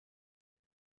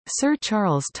Sir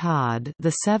Charles Todd,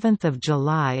 the 7th of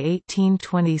July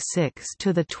 1826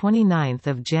 to the 29th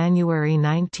of January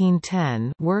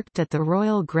 1910, worked at the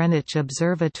Royal Greenwich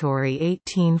Observatory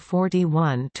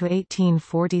 1841 to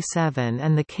 1847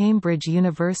 and the Cambridge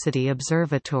University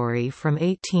Observatory from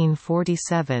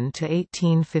 1847 to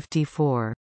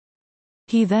 1854.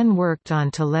 He then worked on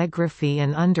telegraphy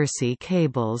and undersea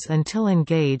cables until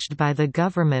engaged by the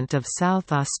Government of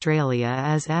South Australia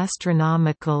as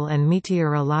Astronomical and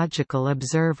Meteorological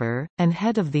Observer, and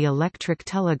head of the Electric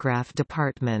Telegraph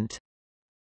Department.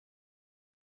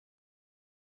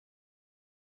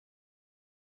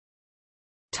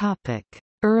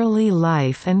 Early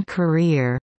life and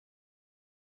career.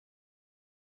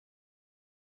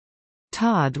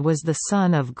 Todd was the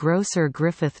son of grocer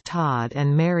Griffith Todd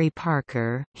and Mary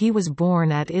Parker. He was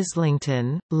born at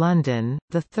Islington, London,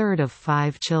 the third of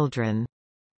 5 children.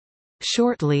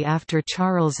 Shortly after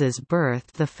Charles's birth,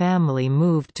 the family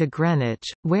moved to Greenwich,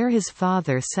 where his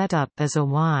father set up as a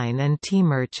wine and tea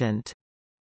merchant.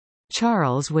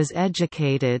 Charles was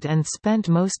educated and spent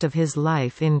most of his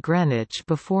life in Greenwich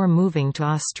before moving to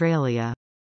Australia.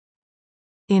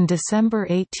 In December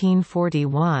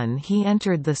 1841 he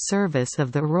entered the service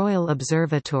of the Royal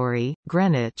Observatory,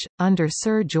 Greenwich, under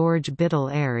Sir George Biddell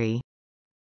Airy.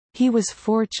 He was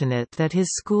fortunate that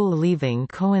his school leaving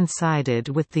coincided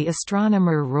with the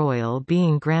Astronomer Royal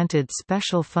being granted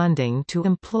special funding to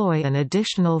employ an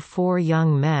additional 4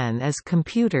 young men as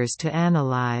computers to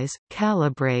analyze,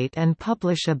 calibrate and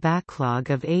publish a backlog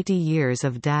of 80 years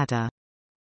of data.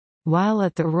 While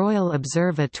at the Royal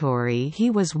Observatory he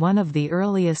was one of the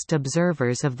earliest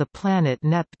observers of the planet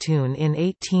Neptune in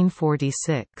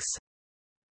 1846.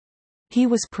 He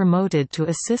was promoted to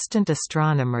assistant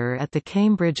astronomer at the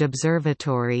Cambridge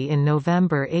Observatory in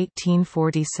November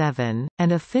 1847,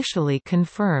 and officially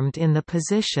confirmed in the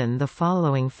position the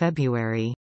following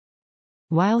February.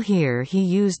 While here he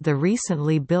used the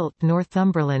recently built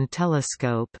Northumberland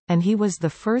telescope, and he was the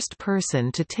first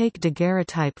person to take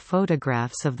daguerreotype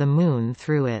photographs of the Moon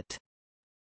through it.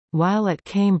 While at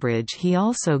Cambridge he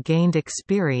also gained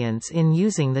experience in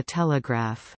using the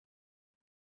telegraph.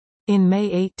 In May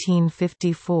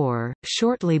 1854,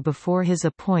 shortly before his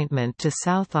appointment to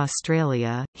South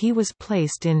Australia, he was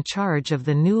placed in charge of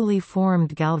the newly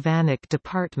formed galvanic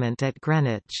department at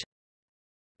Greenwich.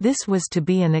 This was to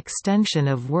be an extension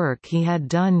of work he had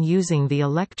done using the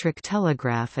electric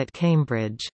telegraph at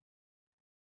Cambridge.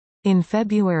 In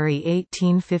February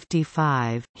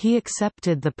 1855, he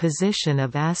accepted the position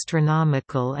of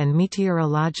Astronomical and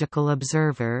Meteorological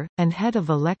Observer, and head of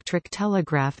Electric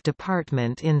Telegraph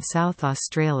Department in South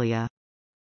Australia.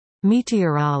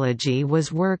 Meteorology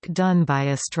was work done by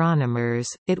astronomers,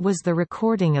 it was the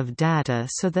recording of data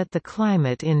so that the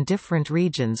climate in different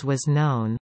regions was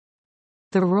known.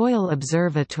 The Royal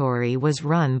Observatory was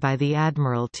run by the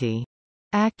Admiralty.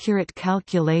 Accurate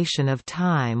calculation of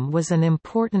time was an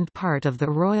important part of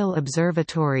the Royal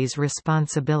Observatory's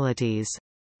responsibilities.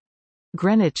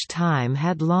 Greenwich time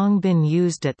had long been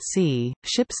used at sea,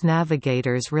 ships'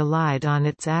 navigators relied on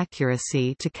its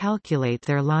accuracy to calculate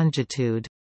their longitude.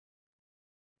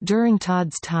 During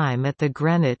Todd's time at the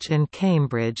Greenwich and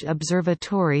Cambridge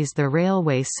observatories the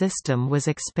railway system was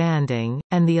expanding,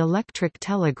 and the electric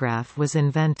telegraph was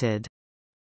invented.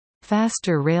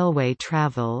 Faster railway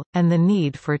travel, and the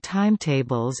need for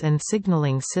timetables and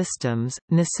signalling systems,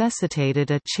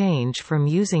 necessitated a change from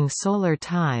using solar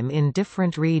time in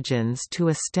different regions to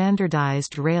a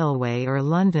standardized railway or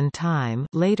London time,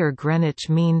 later Greenwich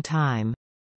Mean Time.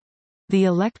 The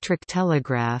electric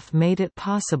telegraph made it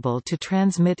possible to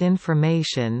transmit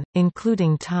information,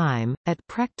 including time, at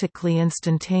practically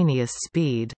instantaneous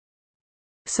speed.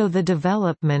 So the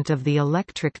development of the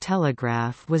electric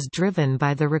telegraph was driven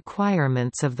by the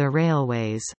requirements of the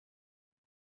railways.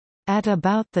 At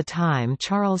about the time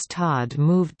Charles Todd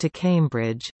moved to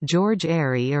Cambridge, George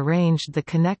Airy arranged the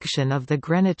connection of the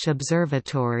Greenwich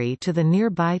Observatory to the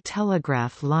nearby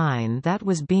telegraph line that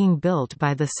was being built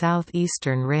by the South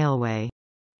Eastern Railway.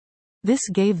 This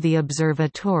gave the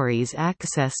observatories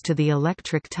access to the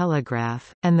electric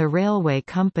telegraph, and the railway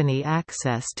company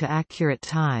access to accurate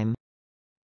time.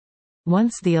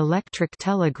 Once the electric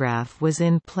telegraph was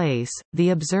in place, the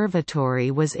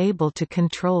observatory was able to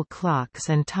control clocks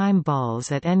and time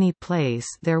balls at any place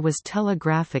there was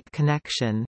telegraphic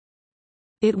connection.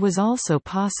 It was also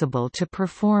possible to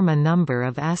perform a number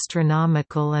of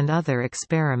astronomical and other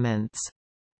experiments.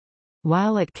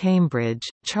 While at Cambridge,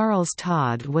 Charles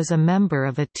Todd was a member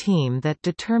of a team that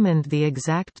determined the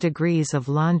exact degrees of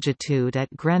longitude at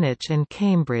Greenwich and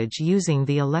Cambridge using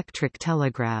the electric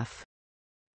telegraph.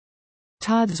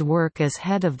 Todd's work as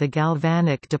head of the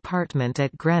galvanic department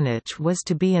at Greenwich was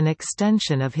to be an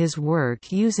extension of his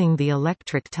work using the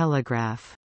electric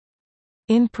telegraph.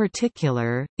 In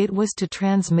particular, it was to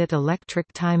transmit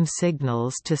electric time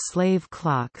signals to slave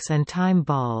clocks and time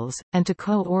balls, and to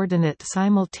coordinate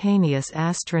simultaneous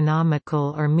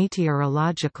astronomical or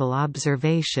meteorological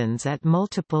observations at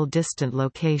multiple distant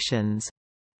locations.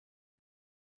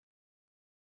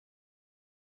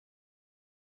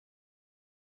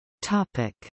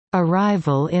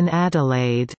 Arrival in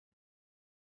Adelaide.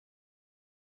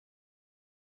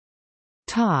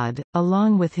 Todd,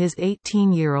 along with his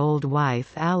 18-year-old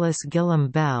wife Alice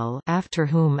Gillam Bell, after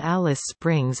whom Alice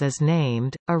Springs is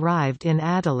named, arrived in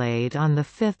Adelaide on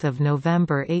 5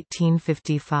 November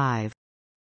 1855.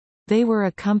 They were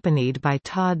accompanied by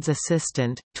Todd's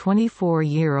assistant,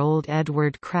 24-year-old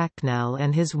Edward Cracknell,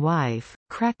 and his wife.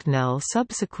 Cracknell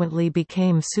subsequently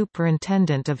became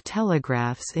Superintendent of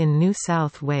Telegraphs in New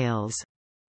South Wales.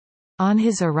 On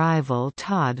his arrival,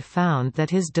 Todd found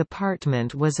that his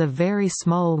department was a very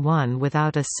small one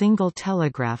without a single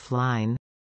telegraph line.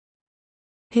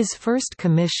 His first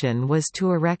commission was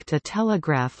to erect a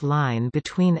telegraph line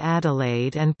between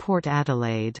Adelaide and Port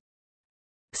Adelaide.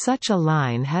 Such a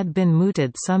line had been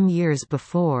mooted some years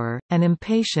before, and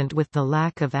impatient with the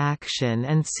lack of action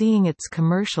and seeing its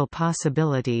commercial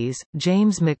possibilities,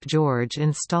 James McGeorge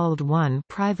installed one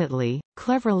privately,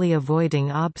 cleverly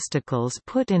avoiding obstacles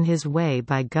put in his way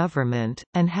by government,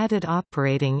 and had it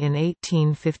operating in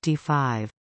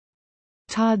 1855.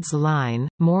 Todd's line,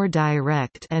 more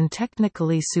direct and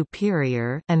technically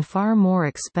superior and far more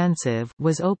expensive,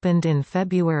 was opened in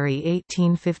February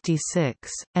 1856,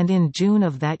 and in June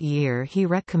of that year he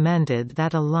recommended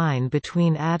that a line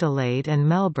between Adelaide and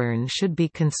Melbourne should be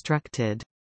constructed.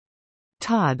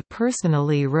 Todd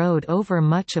personally rode over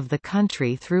much of the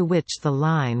country through which the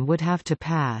line would have to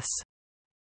pass.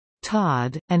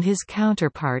 Todd, and his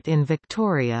counterpart in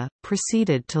Victoria,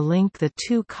 proceeded to link the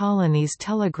two colonies'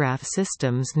 telegraph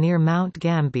systems near Mount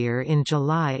Gambier in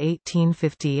July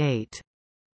 1858.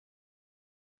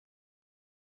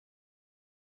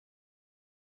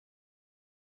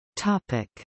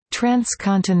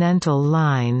 Transcontinental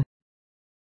line.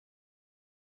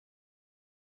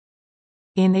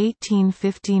 In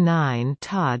 1859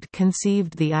 Todd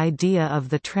conceived the idea of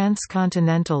the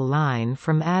Transcontinental line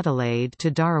from Adelaide to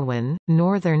Darwin,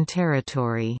 Northern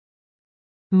Territory.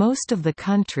 Most of the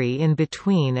country in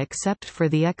between except for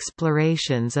the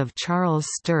explorations of Charles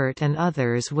Sturt and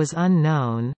others was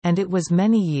unknown, and it was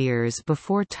many years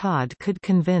before Todd could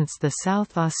convince the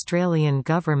South Australian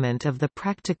government of the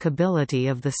practicability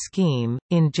of the scheme.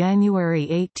 In January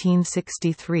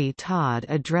 1863 Todd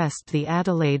addressed the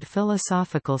Adelaide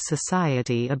Philosophical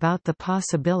Society about the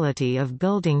possibility of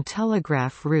building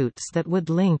telegraph routes that would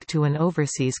link to an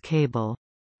overseas cable.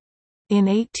 In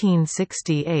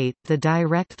 1868 the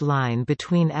direct line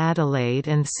between Adelaide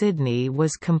and Sydney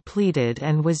was completed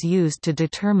and was used to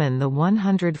determine the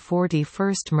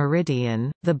 141st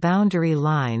meridian, the boundary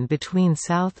line between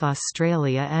South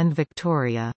Australia and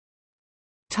Victoria.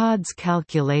 Todd's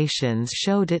calculations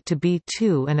showed it to be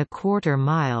 2¼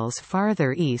 miles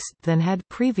farther east than had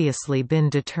previously been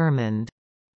determined.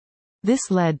 This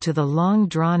led to the long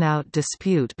drawn-out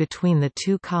dispute between the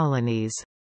two colonies.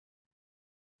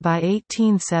 By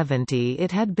 1870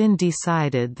 it had been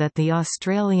decided that the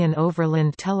Australian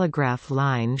Overland Telegraph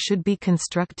Line should be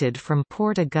constructed from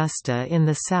Port Augusta in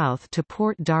the south to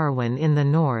Port Darwin in the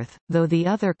north, though the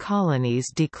other colonies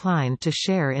declined to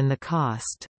share in the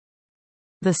cost.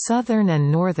 The southern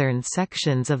and northern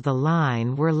sections of the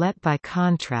line were let by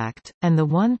contract, and the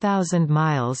 1,000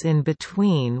 miles in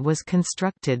between was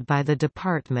constructed by the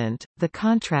department. The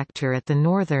contractor at the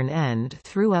northern end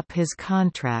threw up his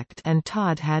contract and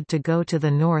Todd had to go to the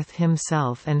north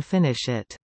himself and finish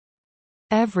it.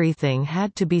 Everything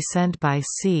had to be sent by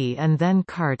sea and then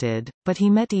carted, but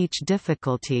he met each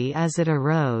difficulty as it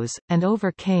arose, and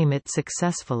overcame it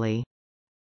successfully.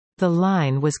 The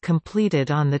line was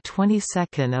completed on the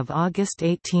 22nd of August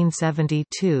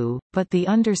 1872, but the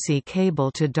undersea cable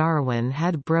to Darwin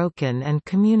had broken and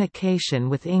communication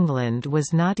with England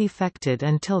was not effected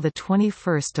until the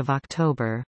 21st of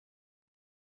October.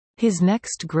 His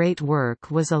next great work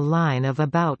was a line of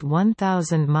about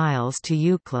 1,000 miles to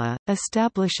Eucla,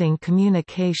 establishing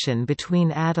communication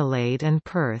between Adelaide and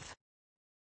Perth.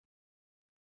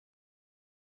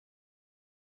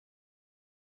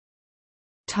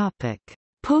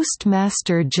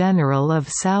 Postmaster General of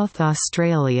South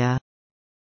Australia.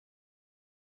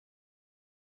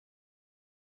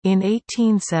 In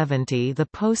 1870 the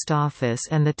Post Office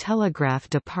and the Telegraph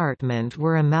Department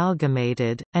were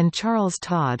amalgamated, and Charles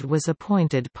Todd was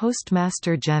appointed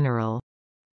Postmaster General.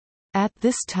 At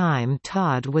this time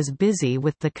Todd was busy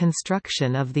with the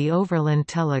construction of the Overland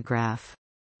Telegraph.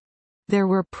 There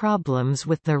were problems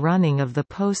with the running of the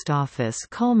post office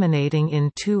culminating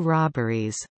in 2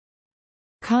 robberies.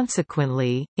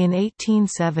 Consequently, in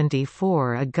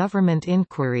 1874 a government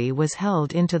inquiry was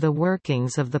held into the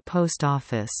workings of the post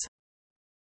office.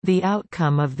 The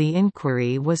outcome of the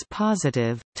inquiry was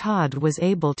positive. Todd was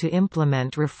able to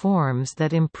implement reforms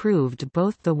that improved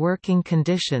both the working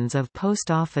conditions of post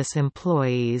office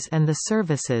employees and the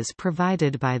services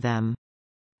provided by them.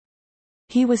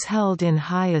 He was held in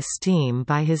high esteem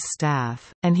by his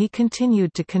staff, and he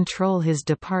continued to control his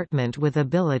department with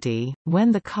ability.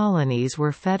 When the colonies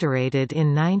were federated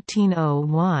in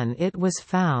 1901, it was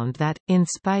found that, in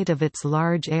spite of its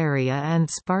large area and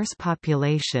sparse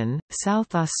population,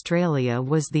 South Australia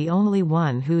was the only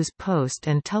one whose post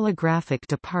and telegraphic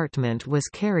department was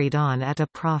carried on at a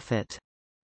profit.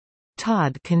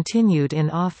 Todd continued in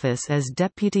office as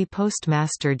Deputy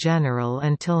Postmaster General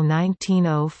until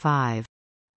 1905.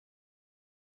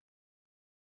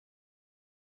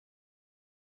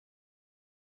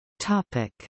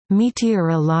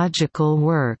 Meteorological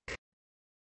work.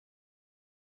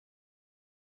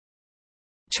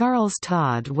 Charles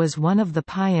Todd was one of the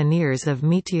pioneers of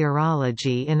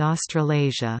meteorology in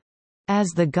Australasia. As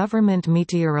the Government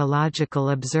Meteorological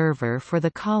Observer for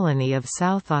the colony of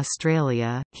South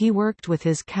Australia, he worked with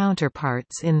his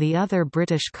counterparts in the other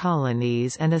British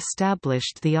colonies and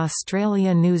established the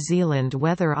Australia-New Zealand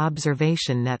Weather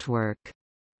Observation Network.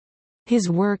 His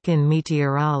work in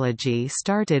meteorology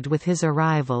started with his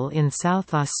arrival in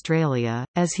South Australia,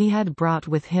 as he had brought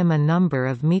with him a number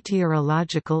of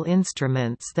meteorological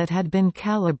instruments that had been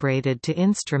calibrated to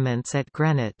instruments at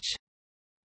Greenwich.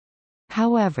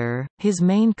 However, his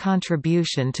main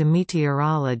contribution to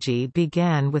meteorology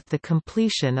began with the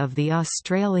completion of the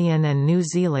Australian and New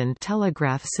Zealand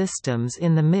telegraph systems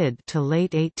in the mid to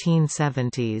late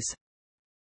 1870s.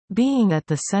 Being at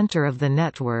the center of the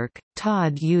network,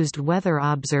 Todd used weather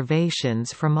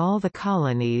observations from all the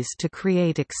colonies to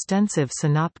create extensive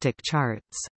synoptic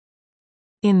charts.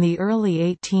 In the early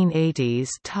 1880s,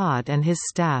 Todd and his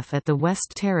staff at the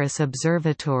West Terrace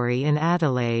Observatory in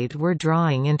Adelaide were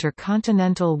drawing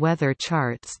intercontinental weather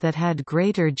charts that had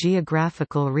greater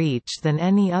geographical reach than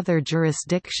any other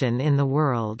jurisdiction in the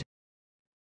world.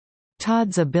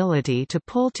 Todd's ability to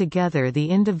pull together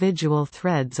the individual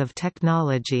threads of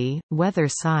technology, weather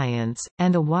science,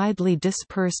 and a widely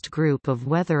dispersed group of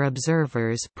weather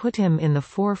observers put him in the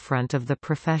forefront of the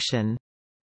profession.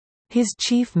 His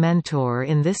chief mentor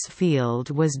in this field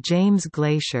was James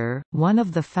Glaisher, one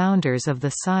of the founders of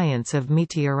the science of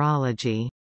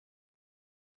meteorology.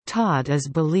 Todd is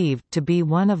believed to be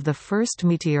one of the first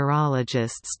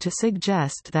meteorologists to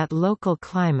suggest that local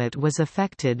climate was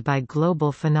affected by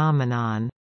global phenomenon.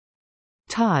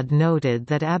 Todd noted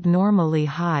that abnormally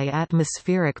high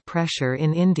atmospheric pressure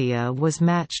in India was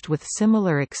matched with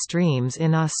similar extremes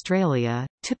in Australia,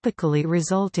 typically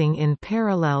resulting in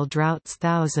parallel droughts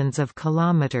thousands of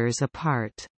kilometers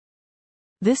apart.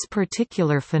 This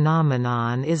particular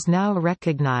phenomenon is now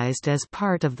recognized as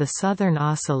part of the Southern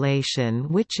Oscillation,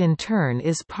 which in turn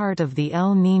is part of the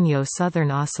El Niño Southern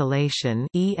Oscillation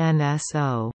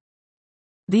 (ENSO).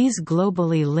 These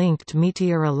globally linked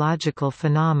meteorological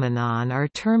phenomenon are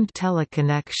termed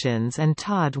teleconnections, and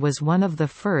Todd was one of the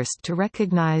first to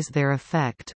recognize their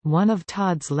effect. One of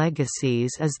Todd's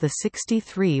legacies is the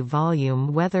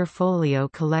 63-volume Weather Folio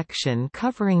collection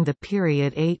covering the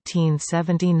period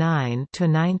 1879 to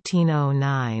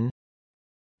 1909.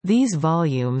 These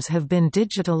volumes have been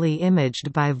digitally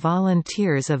imaged by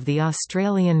volunteers of the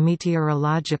Australian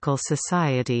Meteorological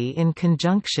Society in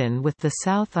conjunction with the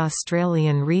South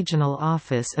Australian Regional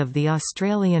Office of the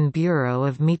Australian Bureau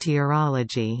of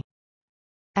Meteorology.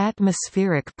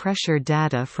 Atmospheric pressure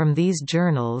data from these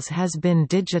journals has been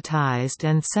digitised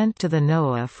and sent to the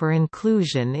NOAA for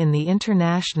inclusion in the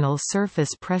International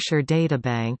Surface Pressure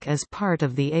Databank as part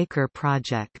of the ACRE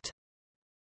project.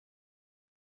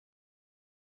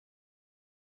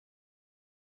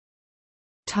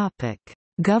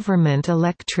 Government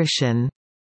electrician.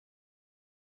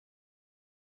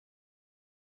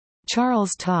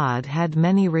 Charles Todd had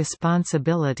many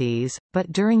responsibilities,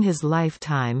 but during his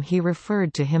lifetime he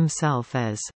referred to himself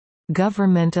as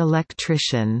government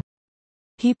electrician.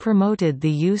 He promoted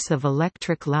the use of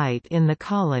electric light in the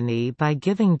colony by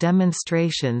giving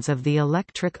demonstrations of the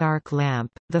electric arc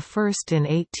lamp, the first in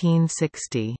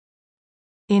 1860.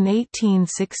 In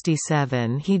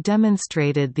 1867 he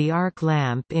demonstrated the arc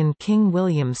lamp in King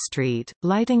William Street,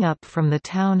 lighting up from the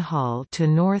Town Hall to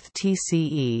North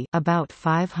TCE about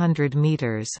 500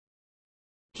 metres.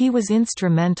 He was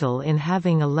instrumental in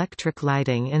having electric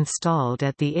lighting installed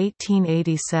at the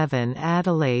 1887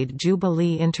 Adelaide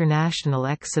Jubilee International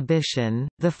Exhibition,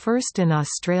 the first in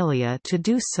Australia to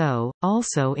do so.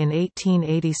 Also in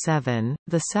 1887,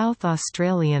 the South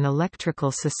Australian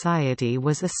Electrical Society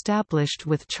was established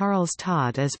with Charles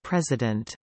Todd as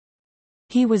president.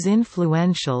 He was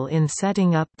influential in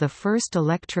setting up the first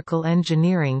electrical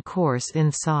engineering course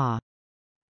in SAW.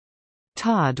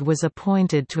 Todd was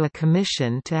appointed to a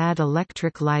commission to add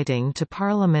electric lighting to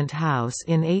Parliament House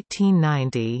in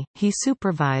 1890. He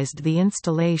supervised the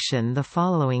installation the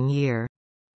following year.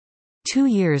 2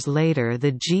 years later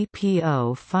the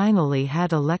GPO finally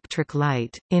had electric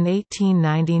light. In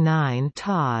 1899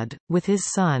 Todd, with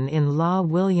his son-in-law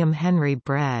William Henry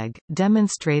Bragg,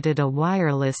 demonstrated a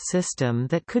wireless system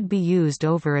that could be used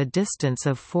over a distance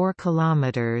of 4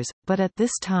 kilometers, but at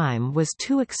this time was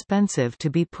too expensive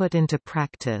to be put into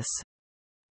practice.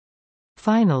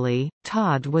 Finally,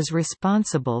 Todd was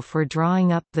responsible for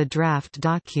drawing up the draft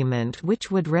document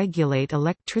which would regulate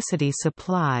electricity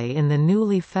supply in the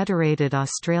newly federated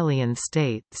Australian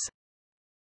states.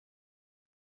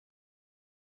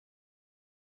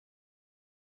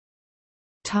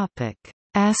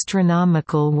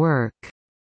 Astronomical work.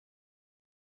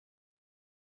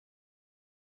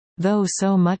 Though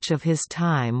so much of his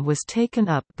time was taken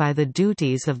up by the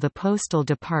duties of the Postal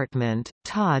Department,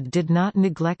 Todd did not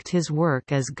neglect his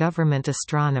work as government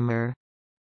astronomer.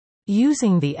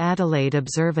 Using the Adelaide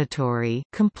Observatory,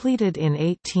 completed in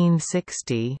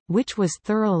 1860, which was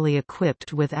thoroughly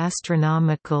equipped with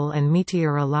astronomical and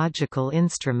meteorological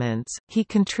instruments, he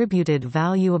contributed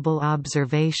valuable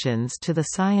observations to the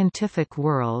scientific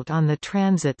world on the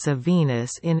transits of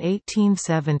Venus in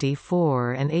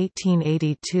 1874 and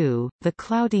 1882, the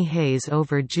cloudy haze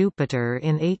over Jupiter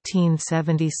in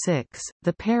 1876,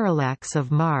 the parallax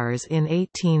of Mars in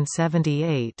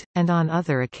 1878, and on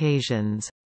other occasions.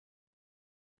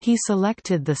 He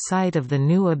selected the site of the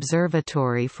new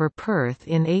observatory for Perth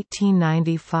in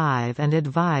 1895 and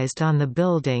advised on the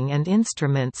building and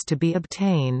instruments to be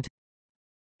obtained.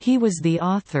 He was the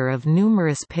author of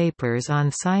numerous papers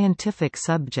on scientific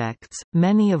subjects,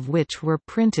 many of which were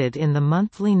printed in the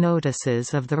monthly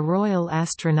notices of the Royal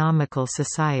Astronomical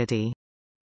Society.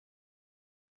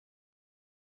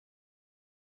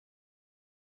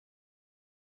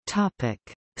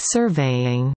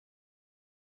 Surveying.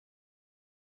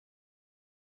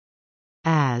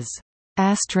 As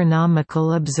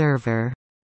astronomical observer,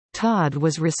 Todd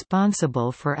was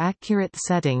responsible for accurate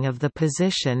setting of the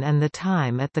position and the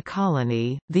time at the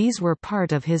colony. These were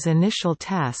part of his initial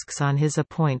tasks on his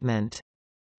appointment.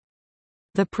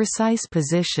 The precise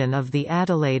position of the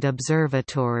Adelaide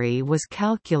Observatory was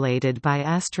calculated by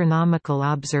astronomical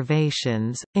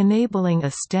observations, enabling a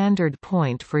standard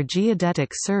point for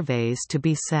geodetic surveys to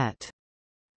be set.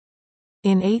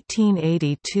 In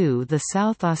 1882 the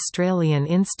South Australian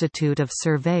Institute of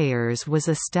Surveyors was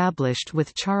established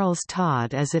with Charles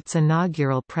Todd as its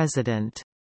inaugural president.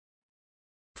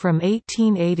 From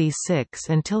 1886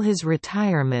 until his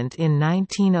retirement in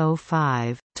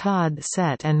 1905, Todd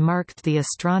set and marked the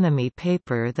astronomy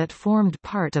paper that formed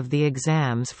part of the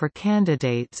exams for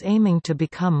candidates aiming to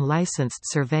become licensed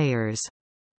surveyors.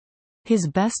 His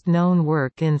best-known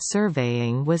work in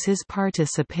surveying was his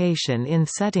participation in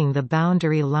setting the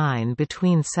boundary line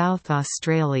between South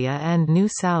Australia and New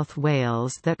South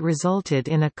Wales that resulted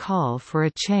in a call for a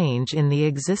change in the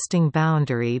existing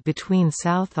boundary between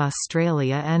South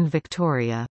Australia and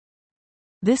Victoria.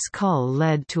 This call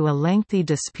led to a lengthy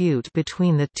dispute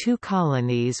between the two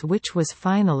colonies which was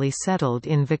finally settled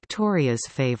in Victoria's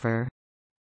favour.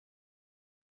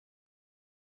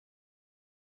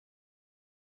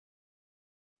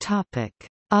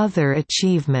 Other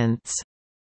achievements.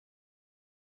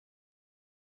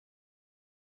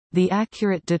 The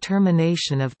accurate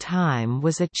determination of time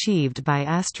was achieved by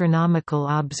astronomical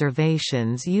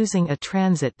observations using a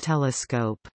transit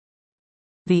telescope.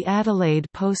 The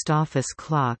Adelaide Post Office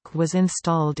clock was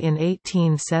installed in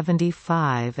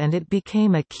 1875 and it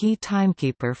became a key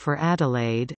timekeeper for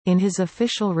Adelaide. In his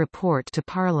official report to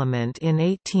Parliament in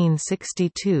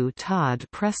 1862, Todd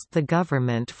pressed the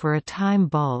government for a time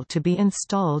ball to be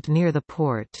installed near the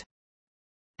port.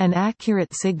 An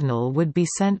accurate signal would be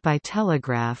sent by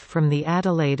telegraph from the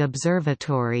Adelaide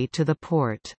Observatory to the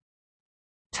port.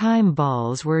 Time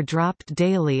balls were dropped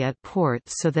daily at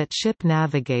ports so that ship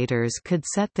navigators could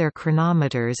set their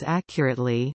chronometers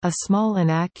accurately. A small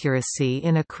inaccuracy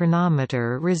in a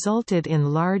chronometer resulted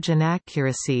in large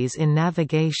inaccuracies in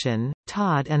navigation.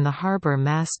 Todd and the harbour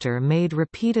master made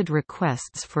repeated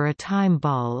requests for a time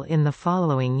ball in the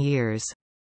following years.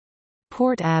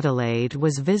 Port Adelaide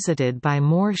was visited by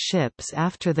more ships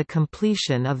after the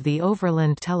completion of the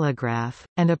Overland Telegraph,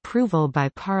 and approval by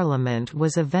Parliament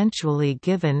was eventually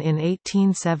given in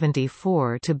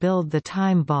 1874 to build the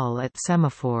time ball at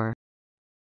Semaphore.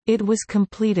 It was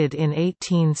completed in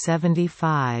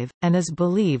 1875, and is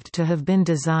believed to have been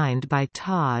designed by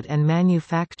Todd and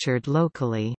manufactured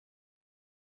locally.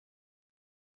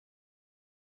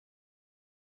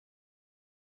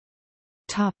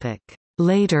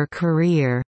 Later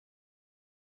career.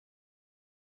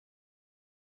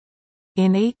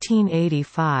 In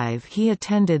 1885 he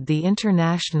attended the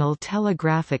International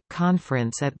Telegraphic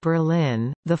Conference at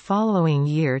Berlin. The following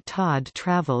year Todd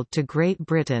travelled to Great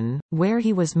Britain, where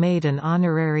he was made an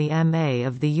honorary M.A.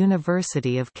 of the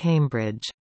University of Cambridge.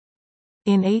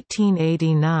 In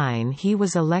 1889 he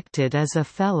was elected as a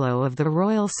Fellow of the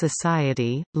Royal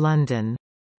Society, London.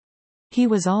 He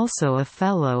was also a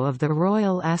Fellow of the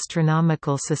Royal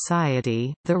Astronomical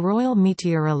Society, the Royal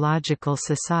Meteorological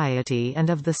Society and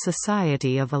of the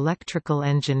Society of Electrical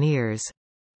Engineers.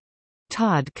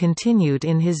 Todd continued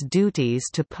in his duties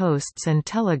to posts and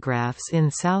telegraphs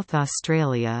in South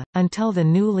Australia, until the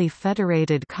newly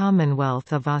federated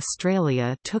Commonwealth of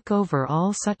Australia took over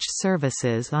all such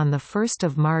services on 1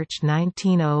 March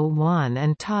 1901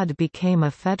 and Todd became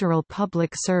a federal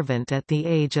public servant at the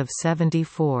age of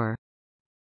 74.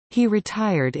 He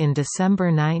retired in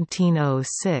December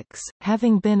 1906,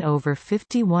 having been over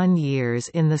 51 years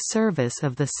in the service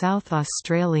of the South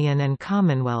Australian and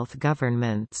Commonwealth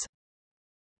governments.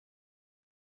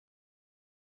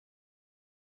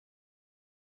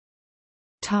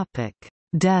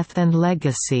 Death and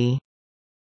legacy.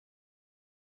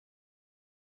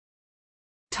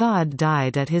 Todd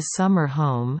died at his summer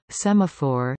home,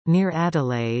 Semaphore, near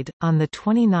Adelaide, on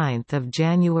 29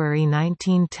 January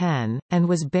 1910, and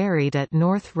was buried at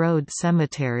North Road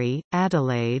Cemetery,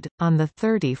 Adelaide, on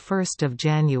 31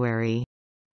 January.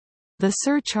 The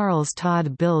Sir Charles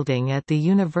Todd Building at the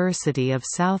University of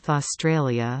South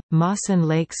Australia, Mawson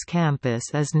Lakes campus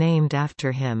is named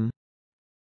after him.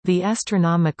 The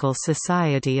Astronomical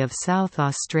Society of South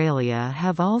Australia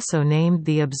have also named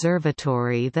the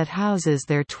observatory that houses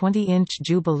their 20-inch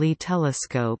Jubilee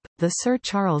telescope, the Sir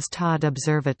Charles Todd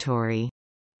Observatory.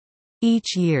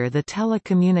 Each year the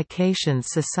Telecommunications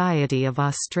Society of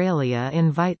Australia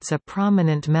invites a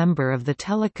prominent member of the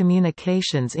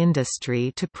telecommunications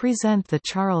industry to present the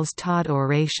Charles Todd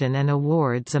Oration and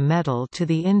awards a medal to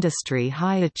the industry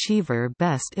high achiever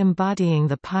best embodying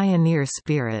the pioneer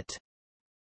spirit.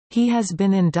 He has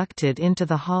been inducted into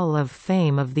the Hall of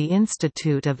Fame of the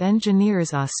Institute of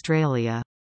Engineers Australia.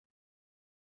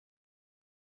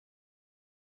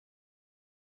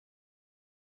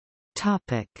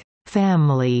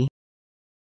 Family.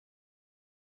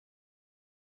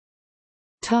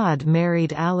 Todd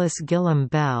married Alice Gillam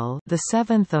Bell, the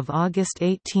 7th of August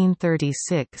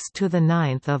 1836 to the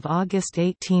 9th of August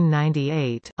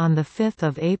 1898, on the 5th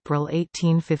of April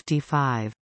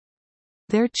 1855.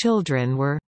 Their children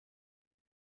were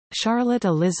Charlotte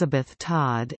Elizabeth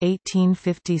Todd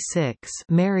 (1856),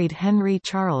 married Henry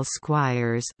Charles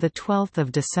Squires, the 12th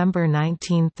of December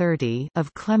 1930,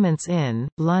 of Clements Inn,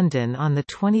 London, on the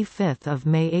 25th of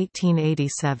May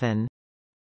 1887.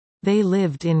 They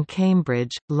lived in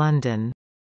Cambridge, London.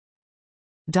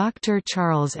 Dr.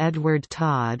 Charles Edward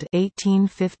Todd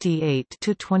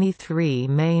 (1858–23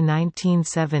 May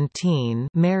 1917)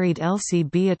 married Elsie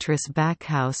Beatrice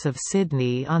Backhouse of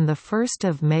Sydney on 1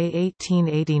 May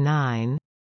 1889.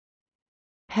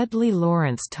 Hedley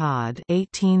Lawrence Todd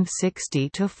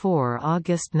 (1860–4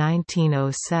 August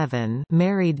 1907)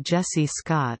 married Jessie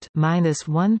Scott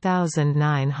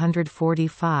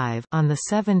 (1945) on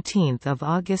 17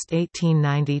 August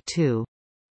 1892.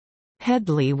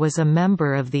 Hedley was a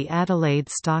member of the Adelaide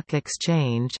Stock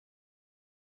Exchange.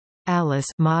 Alice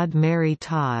Maud Mary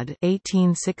Todd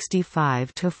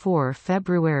 (1865–4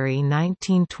 February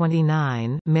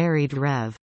 1929) married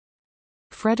Rev.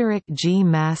 Frederick G.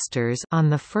 Masters on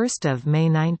 1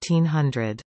 May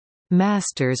 1900.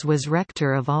 Masters was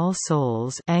rector of All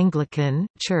Souls Anglican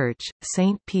Church,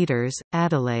 St. Peter's,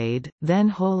 Adelaide, then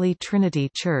Holy Trinity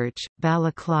Church,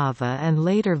 Balaclava, and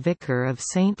later vicar of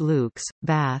St. Luke's,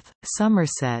 Bath,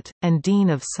 Somerset, and dean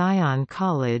of Sion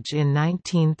College in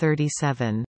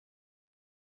 1937.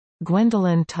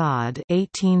 Gwendolyn Todd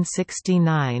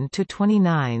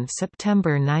 (1869–29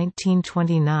 September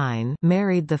 1929)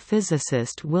 married the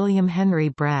physicist William Henry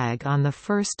Bragg on the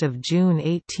 1st of June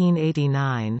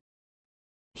 1889.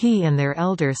 He and their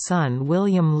elder son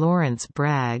William Lawrence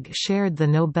Bragg shared the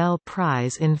Nobel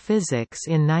Prize in Physics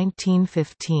in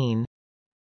 1915.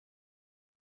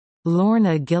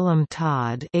 Lorna Gillum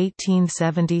Todd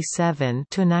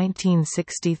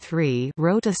 (1877–1963)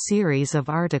 wrote a series of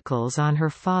articles on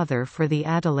her father for the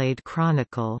Adelaide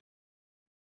Chronicle.